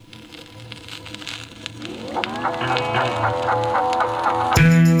Hello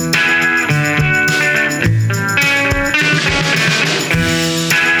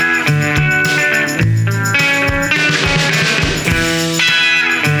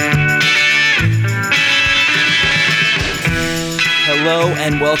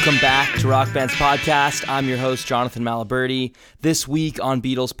and welcome back to Rock Band's podcast. I'm your host, Jonathan Malaberti. This week on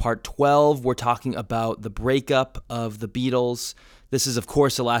Beatles Part 12, we're talking about the breakup of the Beatles. This is, of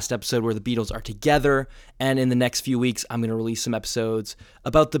course, the last episode where the Beatles are together, and in the next few weeks, I'm going to release some episodes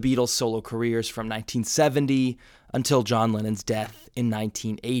about the Beatles' solo careers from 1970 until John Lennon's death in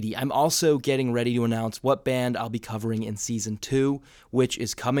 1980. I'm also getting ready to announce what band I'll be covering in Season 2, which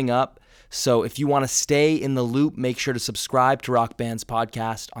is coming up. So if you want to stay in the loop, make sure to subscribe to Rock Band's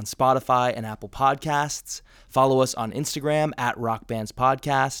podcast on Spotify and Apple Podcasts. Follow us on Instagram at Rock Band's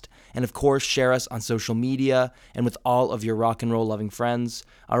Podcast. And of course, share us on social media and with all of your rock and roll loving friends.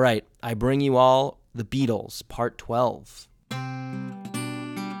 All right, I bring you all The Beatles, Part 12.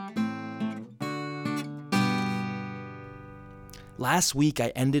 Last week, I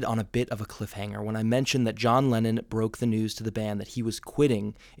ended on a bit of a cliffhanger when I mentioned that John Lennon broke the news to the band that he was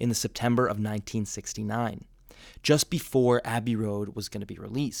quitting in the September of 1969, just before Abbey Road was going to be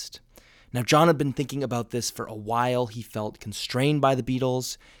released. Now, John had been thinking about this for a while. He felt constrained by the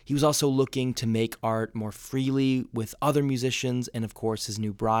Beatles. He was also looking to make art more freely with other musicians and, of course, his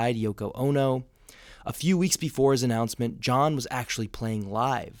new bride, Yoko Ono. A few weeks before his announcement, John was actually playing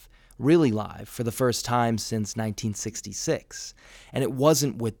live. Really live, for the first time since 1966. And it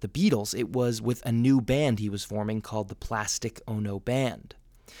wasn't with the Beatles, it was with a new band he was forming called the Plastic Ono Band.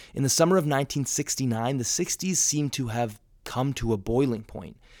 In the summer of 1969, the 60s seemed to have come to a boiling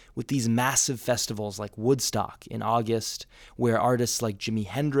point, with these massive festivals like Woodstock in August, where artists like Jimi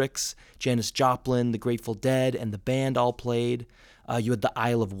Hendrix, Janis Joplin, the Grateful Dead, and the band all played. You had the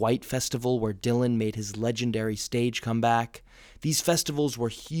Isle of Wight Festival, where Dylan made his legendary stage comeback. These festivals were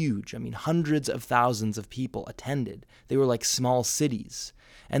huge. I mean, hundreds of thousands of people attended. They were like small cities.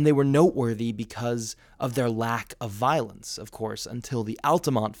 And they were noteworthy because of their lack of violence, of course, until the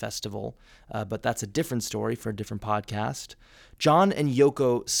Altamont Festival. But that's a different story for a different podcast. John and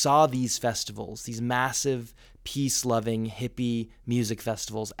Yoko saw these festivals, these massive, peace-loving, hippie music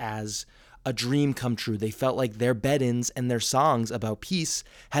festivals, as a dream come true. They felt like their bed-ins and their songs about peace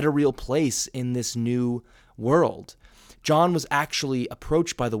had a real place in this new world. John was actually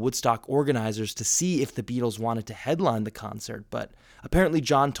approached by the Woodstock organizers to see if the Beatles wanted to headline the concert, but apparently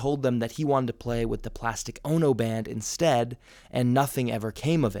John told them that he wanted to play with the Plastic Ono Band instead, and nothing ever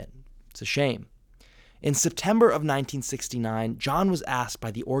came of it. It's a shame. In September of 1969, John was asked by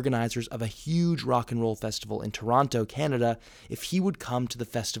the organizers of a huge rock and roll festival in Toronto, Canada, if he would come to the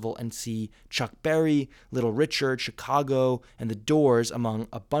festival and see Chuck Berry, Little Richard, Chicago, and The Doors, among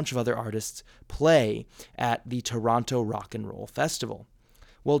a bunch of other artists, play at the Toronto Rock and Roll Festival.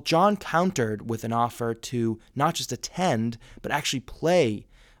 Well, John countered with an offer to not just attend, but actually play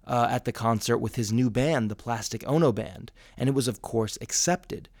at the concert with his new band, the Plastic Ono Band, and it was, of course,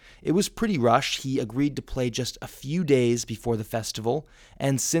 accepted. It was pretty rushed. He agreed to play just a few days before the festival,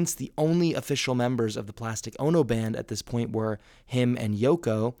 and since the only official members of the Plastic Ono Band at this point were him and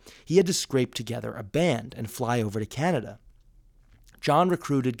Yoko, he had to scrape together a band and fly over to Canada. John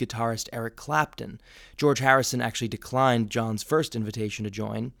recruited guitarist Eric Clapton. George Harrison actually declined John's first invitation to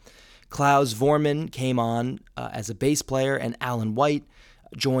join. Klaus Vormann came on as a bass player, and Alan White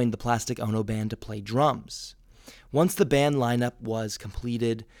joined the Plastic Ono Band to play drums. Once the band lineup was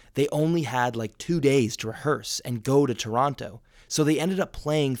completed, they only had like 2 days to rehearse and go to Toronto. So they ended up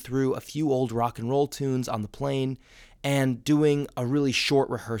playing through a few old rock and roll tunes on the plane and doing a really short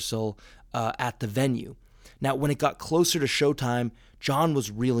rehearsal at the venue. Now, when it got closer to showtime, John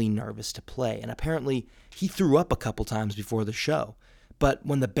was really nervous to play, and apparently he threw up a couple times before the show. But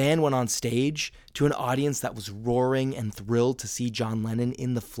when the band went on stage to an audience that was roaring and thrilled to see John Lennon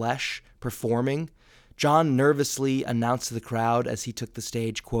in the flesh performing, John nervously announced to the crowd as he took the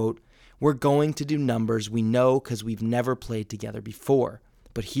stage, quote, "We're going to do numbers we know because we've never played together before.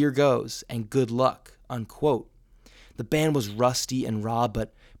 But here goes, and good luck," unquote. The band was rusty and raw,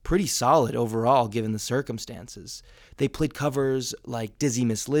 but pretty solid overall given the circumstances. They played covers like Dizzy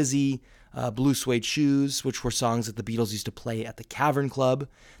Miss Lizzie, Blue Suede Shoes, which were songs that the Beatles used to play at the Cavern Club.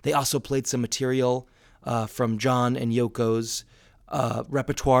 They also played some material from John and Yoko's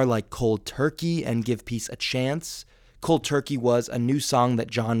repertoire like Cold Turkey and Give Peace a Chance. Cold Turkey was a new song that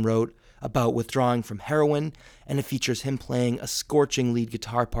John wrote about withdrawing from heroin, and it features him playing a scorching lead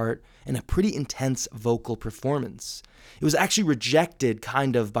guitar part and a pretty intense vocal performance. It was actually rejected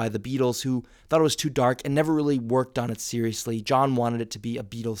kind of by the Beatles, who thought it was too dark and never really worked on it seriously. John wanted it to be a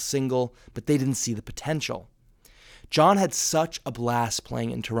Beatles single, but they didn't see the potential. John had such a blast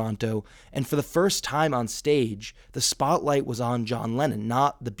playing in Toronto, and for the first time on stage, the spotlight was on John Lennon,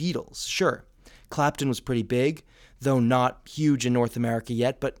 not the Beatles. Sure, Clapton was pretty big, though not huge in North America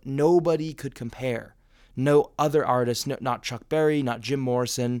yet, but nobody could compare. No other artist, not Chuck Berry, not Jim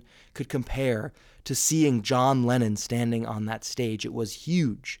Morrison, could compare to seeing John Lennon standing on that stage. It was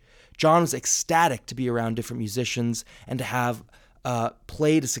huge. John was ecstatic to be around different musicians and to have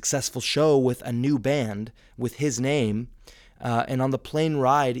played a successful show with a new band with his name. And on the plane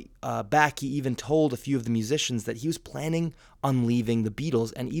ride back, he even told a few of the musicians that he was planning on leaving the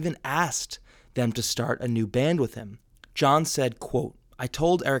Beatles and even asked them to start a new band with him. John said, quote, "I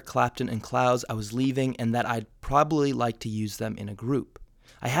told Eric Clapton and Klaus I was leaving and that I'd probably like to use them in a group.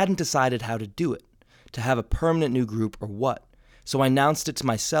 I hadn't decided how to do it, to have a permanent new group or what. So I announced it to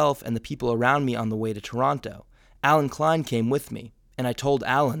myself and the people around me on the way to Toronto. Alan Klein came with me, and I told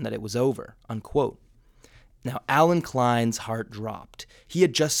Alan that it was over," unquote. Now, Alan Klein's heart dropped. He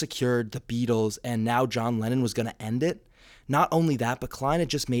had just secured the Beatles, and now John Lennon was going to end it. Not only that, but Klein had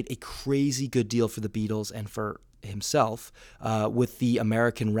just made a crazy good deal for the Beatles and for himself with the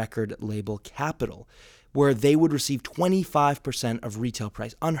American record label Capitol, where they would receive 25% of retail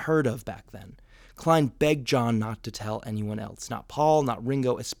price, unheard of back then. Klein begged John not to tell anyone else, not Paul, not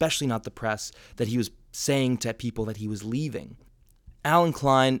Ringo, especially not the press, that he was saying to people that he was leaving. Alan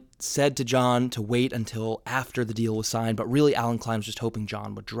Klein said to John to wait until after the deal was signed, but really Alan Klein was just hoping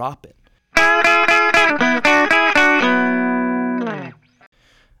John would drop it.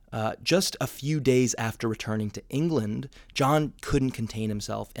 Just a few days after returning to England, John couldn't contain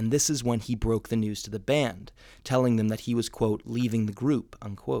himself, and this is when he broke the news to the band, telling them that he was, quote, "leaving the group,"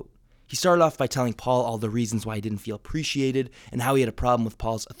 unquote. He started off by telling Paul all the reasons why he didn't feel appreciated and how he had a problem with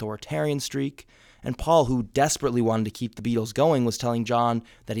Paul's authoritarian streak. And Paul, who desperately wanted to keep the Beatles going, was telling John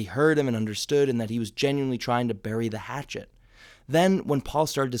that he heard him and understood and that he was genuinely trying to bury the hatchet. Then, when Paul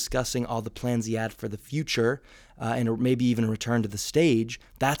started discussing all the plans he had for the future, and maybe even a return to the stage,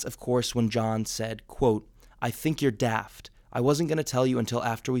 that's, of course, when John said, quote, "I think you're daft. I wasn't going to tell you until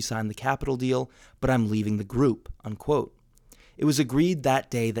after we signed the Capitol deal, but I'm leaving the group," unquote. It was agreed that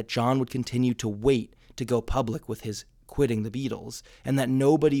day that John would continue to wait to go public with his quitting the Beatles, and that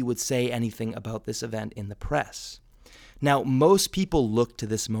nobody would say anything about this event in the press. Now, most people look to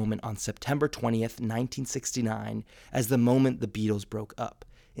this moment on September 20th, 1969, as the moment the Beatles broke up.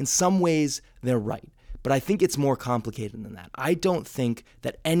 In some ways, they're right, but I think it's more complicated than that. I don't think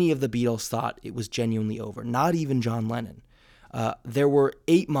that any of the Beatles thought it was genuinely over, not even John Lennon. There were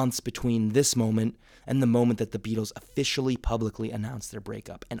 8 months between this moment and the moment that the Beatles officially publicly announced their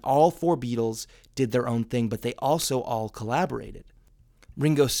breakup. And all 4 Beatles did their own thing, but they also all collaborated.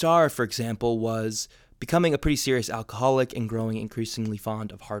 Ringo Starr, for example, was becoming a pretty serious alcoholic and growing increasingly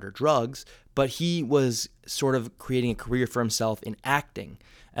fond of harder drugs, but he was sort of creating a career for himself in acting.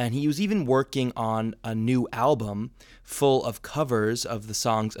 And he was even working on a new album full of covers of the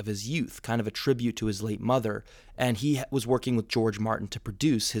songs of his youth, kind of a tribute to his late mother. And he was working with George Martin to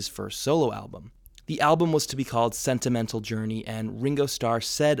produce his first solo album. The album was to be called Sentimental Journey, and Ringo Starr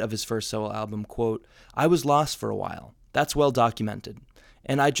said of his first solo album, quote, "I was lost for a while. That's well documented.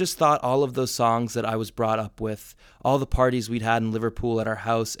 And I just thought all of those songs that I was brought up with, all the parties we'd had in Liverpool at our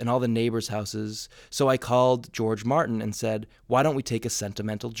house and all the neighbors' houses, so I called George Martin and said, why don't we take a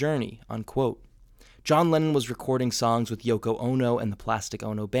sentimental journey," unquote. John Lennon was recording songs with Yoko Ono and the Plastic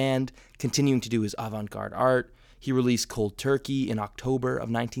Ono Band, continuing to do his avant-garde art. He released Cold Turkey in October of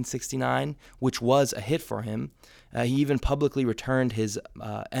 1969, which was a hit for him. He even publicly returned his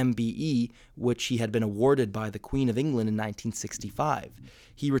MBE, which he had been awarded by the Queen of England in 1965.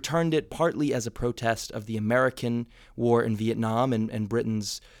 He returned it partly as a protest of the American war in Vietnam and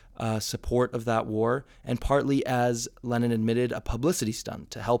Britain's support of that war, and partly, as Lennon admitted, a publicity stunt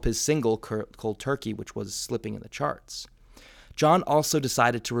to help his single Cold Turkey, which was slipping in the charts. John also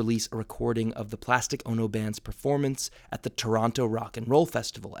decided to release a recording of the Plastic Ono Band's performance at the Toronto Rock and Roll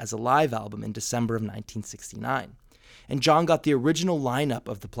Festival as a live album in December of 1969. And John got the original lineup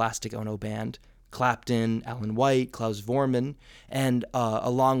of the Plastic Ono Band, Clapton, Alan White, Klaus Voormann, and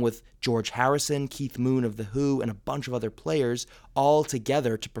along with George Harrison, Keith Moon of The Who, and a bunch of other players, all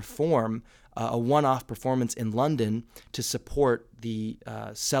together to perform a one-off performance in London to support the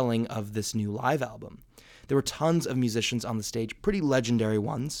selling of this new live album. There were tons of musicians on the stage, pretty legendary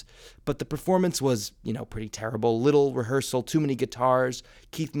ones, but the performance was, pretty terrible. Little rehearsal, too many guitars.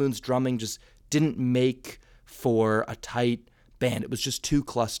 Keith Moon's drumming just didn't make for a tight band. It was just too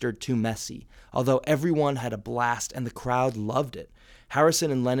clustered, too messy. Although everyone had a blast and the crowd loved it.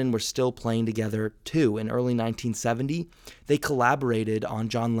 Harrison and Lennon were still playing together too. In early 1970, they collaborated on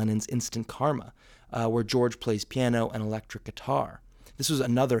John Lennon's Instant Karma, where George plays piano and electric guitar. This was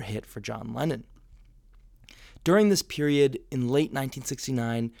another hit for John Lennon. During this period, in late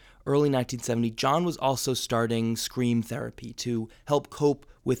 1969, early 1970, John was also starting scream therapy to help cope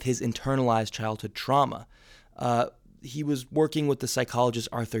with his internalized childhood trauma. He was working with the psychologist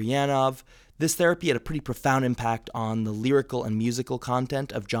Arthur Yanov. This therapy had a pretty profound impact on the lyrical and musical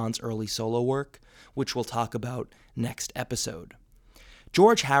content of John's early solo work, which we'll talk about next episode.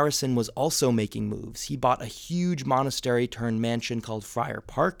 George Harrison was also making moves. He bought a huge monastery-turned-mansion called Friar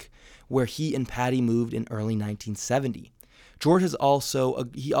Park, where he and Patty moved in early 1970. George also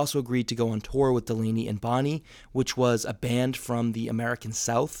agreed to go on tour with Delaney and Bonnie, which was a band from the American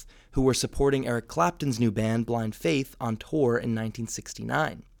South who were supporting Eric Clapton's new band, Blind Faith, on tour in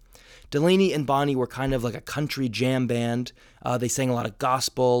 1969. Delaney and Bonnie were kind of like a country jam band. They sang a lot of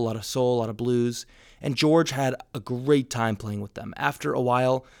gospel, a lot of soul, a lot of blues, and George had a great time playing with them. After a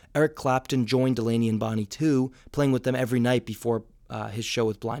while, Eric Clapton joined Delaney and Bonnie too, playing with them every night before his show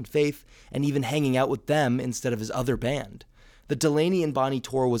with Blind Faith, and even hanging out with them instead of his other band. The Delaney and Bonnie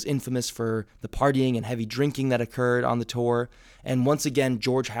tour was infamous for the partying and heavy drinking that occurred on the tour, and once again,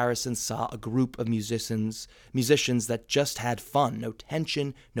 George Harrison saw a group of musicians that just had fun, no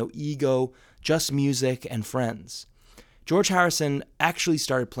tension, no ego, just music and friends. George Harrison actually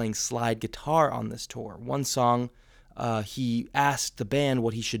started playing slide guitar on this tour. One song, he asked the band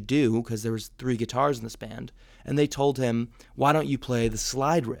what he should do, because there was 3 guitars in this band, and they told him, "Why don't you play the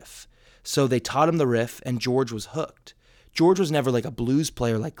slide riff?" So they taught him the riff, and George was hooked. George was never like a blues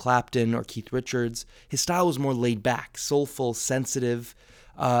player like Clapton or Keith Richards. His style was more laid back, soulful, sensitive,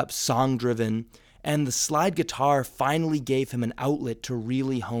 song-driven, and the slide guitar finally gave him an outlet to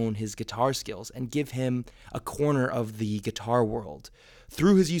really hone his guitar skills and give him a corner of the guitar world.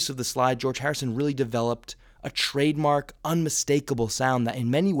 Through his use of the slide, George Harrison really developed a trademark, unmistakable sound that in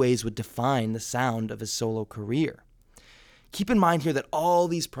many ways would define the sound of his solo career. Keep in mind here that all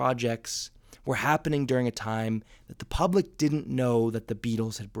these projects were happening during a time that the public didn't know that the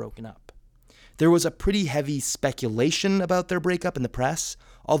Beatles had broken up. There was a pretty heavy speculation about their breakup in the press,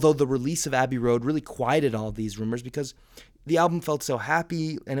 although the release of Abbey Road really quieted all of these rumors because the album felt so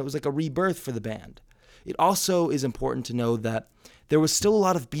happy and it was like a rebirth for the band. It also is important to know that there was still a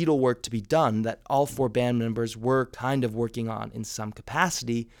lot of Beatle work to be done that all 4 band members were kind of working on in some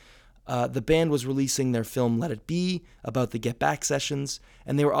capacity. The band was releasing their film Let It Be about the Get Back sessions,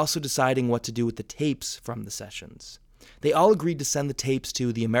 and they were also deciding what to do with the tapes from the sessions. They all agreed to send the tapes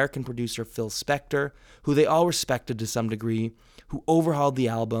to the American producer Phil Spector, who they all respected to some degree, who overhauled the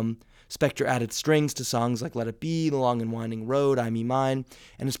album. Spector added strings to songs like Let It Be, The Long and Winding Road, I Me Mine,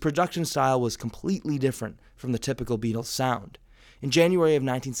 and his production style was completely different from the typical Beatles sound. In January of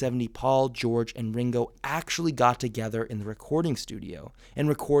 1970, Paul, George, and Ringo actually got together in the recording studio and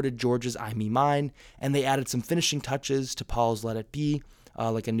recorded George's I Me Mine, and they added some finishing touches to Paul's Let It Be,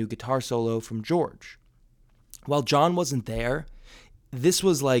 like a new guitar solo from George. While John wasn't there, this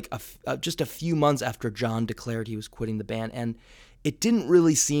was like just a few months after John declared he was quitting the band, and it didn't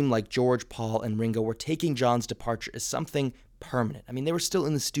really seem like George, Paul, and Ringo were taking John's departure as something permanent. I mean, they were still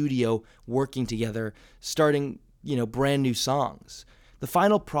in the studio working together, starting brand new songs. The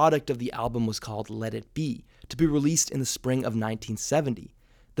final product of the album was called Let It Be, to be released in the spring of 1970.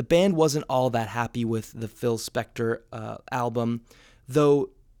 The band wasn't all that happy with the Phil Spector album, though,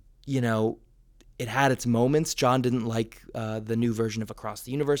 it had its moments. John didn't like the new version of Across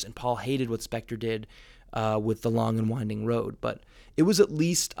the Universe, and Paul hated what Spector did with The Long and Winding Road, but it was at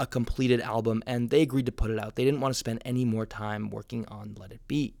least a completed album, and they agreed to put it out. They didn't want to spend any more time working on Let It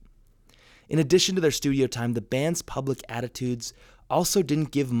Be. In addition to their studio time, the band's public attitudes also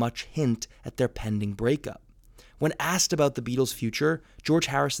didn't give much hint at their pending breakup. When asked about the Beatles' future, George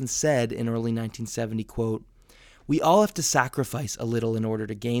Harrison said in early 1970, quote, "We all have to sacrifice a little in order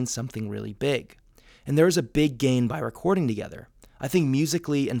to gain something really big. And there is a big gain by recording together. I think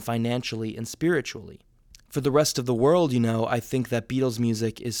musically and financially and spiritually. For the rest of the world, I think that Beatles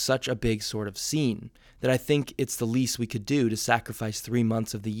music is such a big sort of scene that I think it's the least we could do to sacrifice 3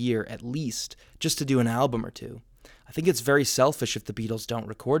 months of the year at least just to do an album or 2. I think it's very selfish if the Beatles don't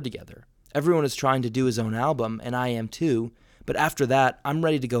record together. Everyone is trying to do his own album, and I am too, but after that, I'm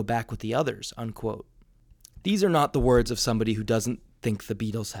ready to go back with the others," unquote. These are not the words of somebody who doesn't think the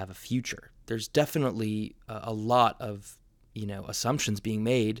Beatles have a future. There's definitely a lot of assumptions being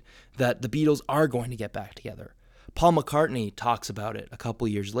made that the Beatles are going to get back together. Paul McCartney talks about it a couple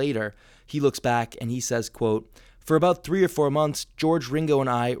years later. He looks back and he says, quote, "For about 3 or 4 months, George, Ringo, and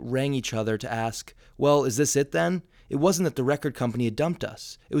I rang each other to ask, well, is this it then? It wasn't that the record company had dumped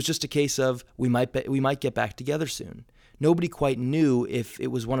us. It was just a case of we might get back together soon. Nobody quite knew if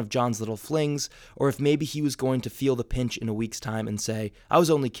it was one of John's little flings or if maybe he was going to feel the pinch in a week's time and say, I was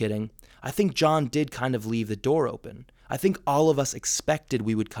only kidding. I think John did kind of leave the door open. I think all of us expected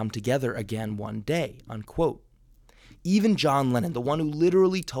we would come together again one day, unquote. Even John Lennon, the one who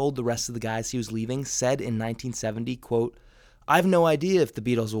literally told the rest of the guys he was leaving, said in 1970, quote, I have no idea if the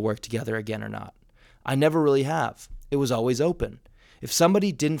Beatles will work together again or not. I never really have. It was always open. If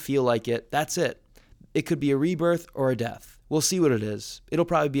somebody didn't feel like it, that's it. It could be a rebirth or a death. We'll see what it is. It'll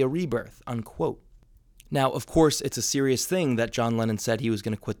probably be a rebirth, unquote. Now, of course, it's a serious thing that John Lennon said he was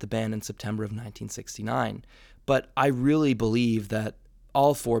going to quit the band in September of 1969, but I really believe that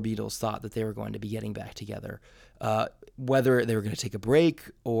all four Beatles thought that they were going to be getting back together, whether they were going to take a break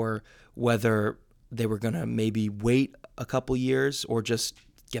or whether they were going to maybe wait a couple years or just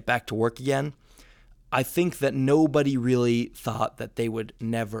get back to work again. I think that nobody really thought that they would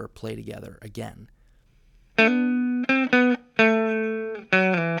never play together again.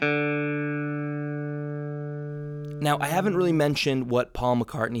 Now, I haven't really mentioned what Paul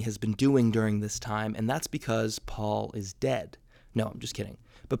McCartney has been doing during this time, and that's because Paul is dead. No, I'm just kidding.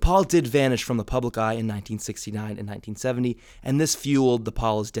 But Paul did vanish from the public eye in 1969 and 1970, and this fueled the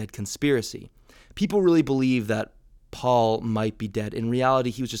Paul is dead conspiracy. People really believe that Paul might be dead. In reality,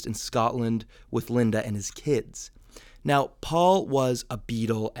 he was just in Scotland with Linda and his kids. Now, Paul was a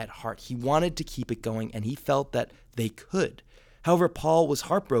Beatle at heart. He wanted to keep it going, and he felt that they could. However, Paul was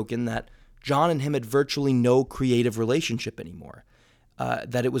heartbroken that John and him had virtually no creative relationship anymore,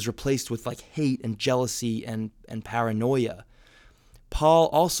 that it was replaced with like hate and jealousy and paranoia. Paul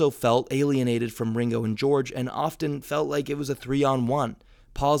also felt alienated from Ringo and George and often felt like it was a 3-on-1.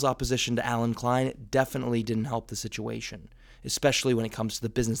 Paul's opposition to Alan Klein definitely didn't help the situation, especially when it comes to the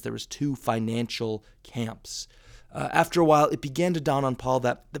business. There was two financial camps. After a while, it began to dawn on Paul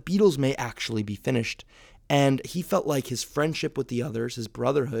that the Beatles may actually be finished, and he felt like his friendship with the others, his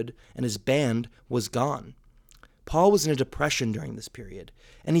brotherhood, and his band was gone. Paul was in a depression during this period,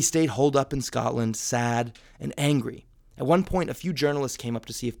 and he stayed holed up in Scotland, sad and angry. At one point, a few journalists came up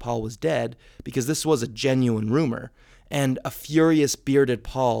to see if Paul was dead, because this was a genuine rumor, and a furious bearded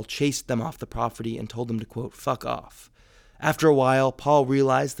Paul chased them off the property and told them to, quote, fuck off. After a while, Paul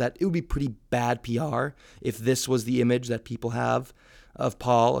realized that it would be pretty bad PR if this was the image that people have of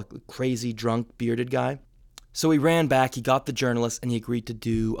Paul, a crazy, drunk, bearded guy. So he ran back, he got the journalist, and he agreed to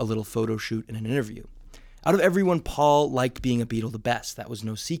do a little photo shoot and an interview. Out of everyone, Paul liked being a Beatle the best. That was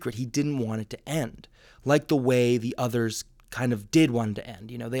no secret. He didn't want it to end, like the way the others kind of did want it to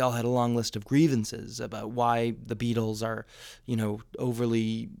end. You know, they all had a long list of grievances about why the Beatles are,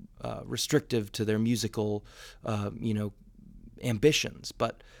 overly restrictive to their musical, ambitions.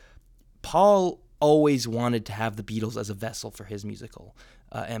 But Paul always wanted to have the Beatles as a vessel for his musical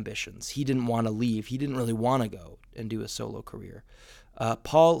ambitions. He didn't want to leave. He didn't really want to go and do a solo career.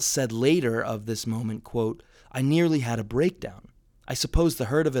 Paul said later of this moment, quote, I nearly had a breakdown. I suppose the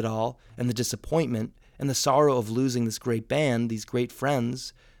hurt of it all and the disappointment and the sorrow of losing this great band, these great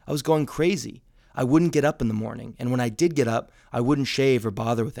friends, I was going crazy. I wouldn't get up in the morning, and when I did get up, I wouldn't shave or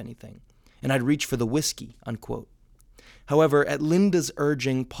bother with anything, and I'd reach for the whiskey, unquote. However, at Linda's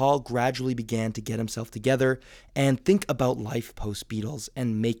urging, Paul gradually began to get himself together and think about life post-Beatles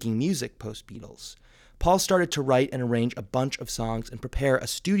and making music post-Beatles. Paul started to write and arrange a bunch of songs and prepare a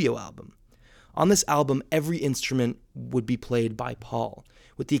studio album. On this album, every instrument would be played by Paul.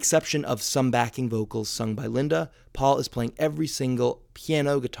 With the exception of some backing vocals sung by Linda, Paul is playing every single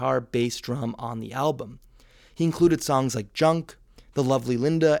piano, guitar, bass, drum on the album. He included songs like Junk, The Lovely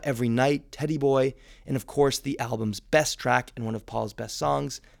Linda, Every Night, Teddy Boy, and of course the album's best track and one of Paul's best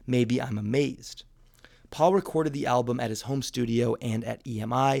songs, Maybe I'm Amazed. Paul recorded the album at his home studio and at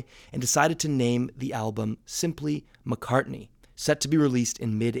EMI and decided to name the album simply McCartney, set to be released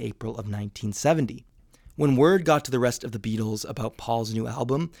in mid-April of 1970. When word got to the rest of the Beatles about Paul's new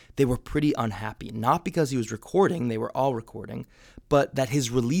album, they were pretty unhappy, not because he was recording, they were all recording, but that his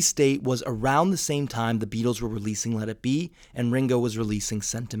release date was around the same time the Beatles were releasing Let It Be and Ringo was releasing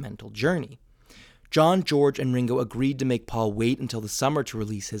Sentimental Journey. John, George, and Ringo agreed to make Paul wait until the summer to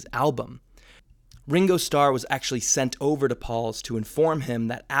release his album. Ringo Starr was actually sent over to Paul's to inform him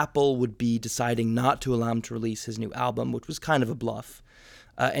that Apple would be deciding not to allow him to release his new album, which was kind of a bluff.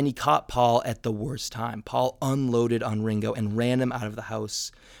 And he caught Paul at the worst time. Paul unloaded on Ringo and ran him out of the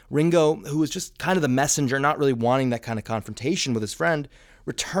house. Ringo, who was just kind of the messenger, not really wanting that kind of confrontation with his friend,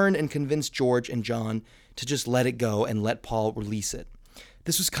 returned and convinced George and John to just let it go and let Paul release it.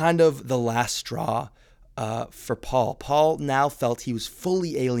 This was kind of the last straw for Paul. Paul now felt he was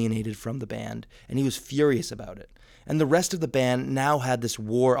fully alienated from the band, and he was furious about it. And the rest of the band now had this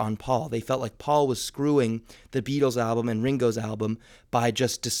war on Paul. They felt like Paul was screwing the Beatles album and Ringo's album by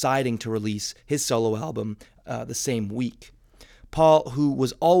just deciding to release his solo album the same week. Paul, who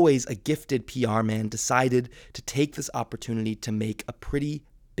was always a gifted PR man, decided to take this opportunity to make a pretty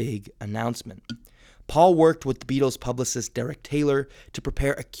big announcement. Paul worked with the Beatles publicist Derek Taylor to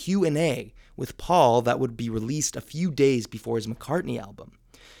prepare a Q&A with Paul that would be released a few days before his McCartney album.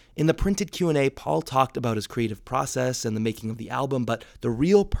 In the printed Q&A, Paul talked about his creative process and the making of the album, but the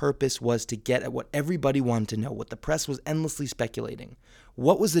real purpose was to get at what everybody wanted to know, what the press was endlessly speculating.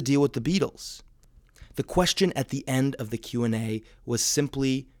 What was the deal with the Beatles? The question at the end of the Q&A was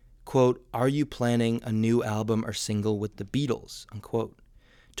simply, quote, "Are you planning a new album or single with the Beatles?" unquote.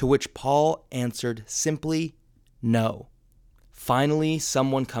 To which Paul answered simply, no. Finally,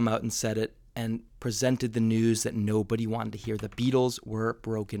 someone come out and said it and presented the news that nobody wanted to hear. The Beatles were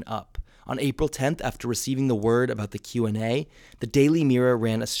broken up. On April 10th, after receiving the word about the Q&A, the Daily Mirror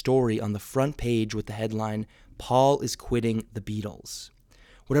ran a story on the front page with the headline, "Paul is quitting the Beatles."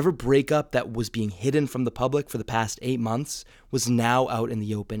 Whatever breakup that was being hidden from the public for the past 8 months was now out in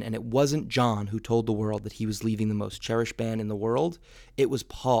the open, and it wasn't John who told the world that he was leaving the most cherished band in the world. It was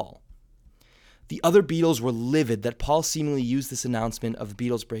Paul. The other Beatles were livid that Paul seemingly used this announcement of the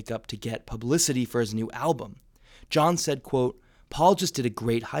Beatles breakup to get publicity for his new album. John said, quote, "Paul just did a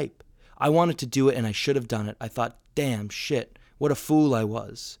great hype. I wanted to do it and I should have done it. I thought, damn, shit, what a fool I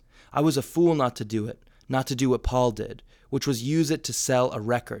was. I was a fool not to do it, not to do what Paul did, which was use it to sell a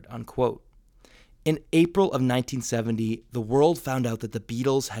record," unquote. In April of 1970, the world found out that the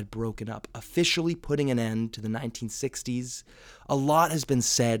Beatles had broken up, officially putting an end to the 1960s. A lot has been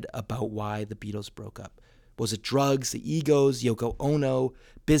said about why the Beatles broke up. Was it drugs, the egos, Yoko Ono,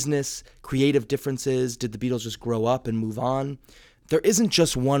 business, creative differences? Did the Beatles just grow up and move on? There isn't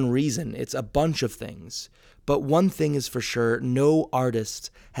just one reason, it's a bunch of things. But one thing is for sure, no artist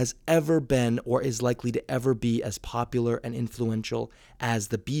has ever been or is likely to ever be as popular and influential as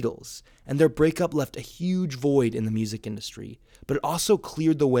the Beatles. And their breakup left a huge void in the music industry, but it also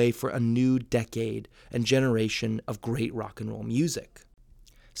cleared the way for a new decade and generation of great rock and roll music.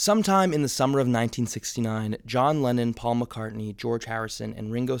 Sometime in the summer of 1969, John Lennon, Paul McCartney, George Harrison,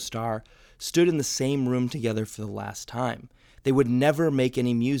 and Ringo Starr stood in the same room together for the last time. They would never make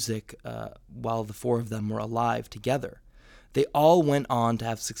any music while the four of them were alive together. They all went on to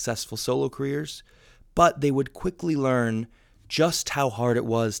have successful solo careers, but they would quickly learn just how hard it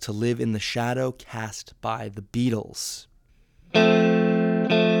was to live in the shadow cast by the Beatles.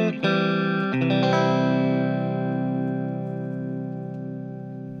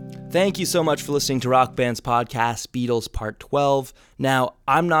 Thank you so much for listening to Rock Band's podcast, Beatles Part 12. Now,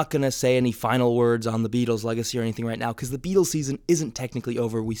 I'm not going to say any final words on the Beatles' legacy or anything right now because the Beatles season isn't technically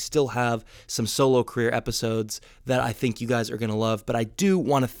over. We still have some solo career episodes that I think you guys are going to love. But I do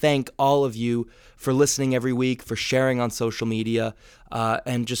want to thank all of you for listening every week, for sharing on social media,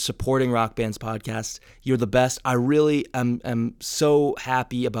 and just supporting Rock Band's podcast. You're the best. I really am so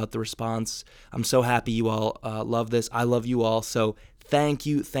happy about the response. I'm so happy you all love this. I love you all. So thank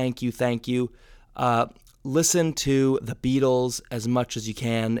you. Listen to the Beatles as much as you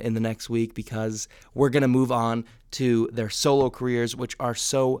can in the next week because we're going to move on to their solo careers, which are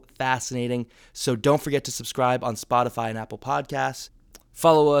so fascinating. So don't forget to subscribe on Spotify and Apple Podcasts.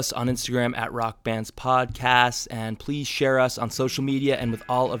 Follow us on Instagram at Rock Band's Podcast, and please share us on social media and with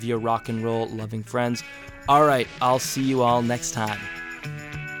all of your rock and roll loving friends. All right, I'll see you all next time.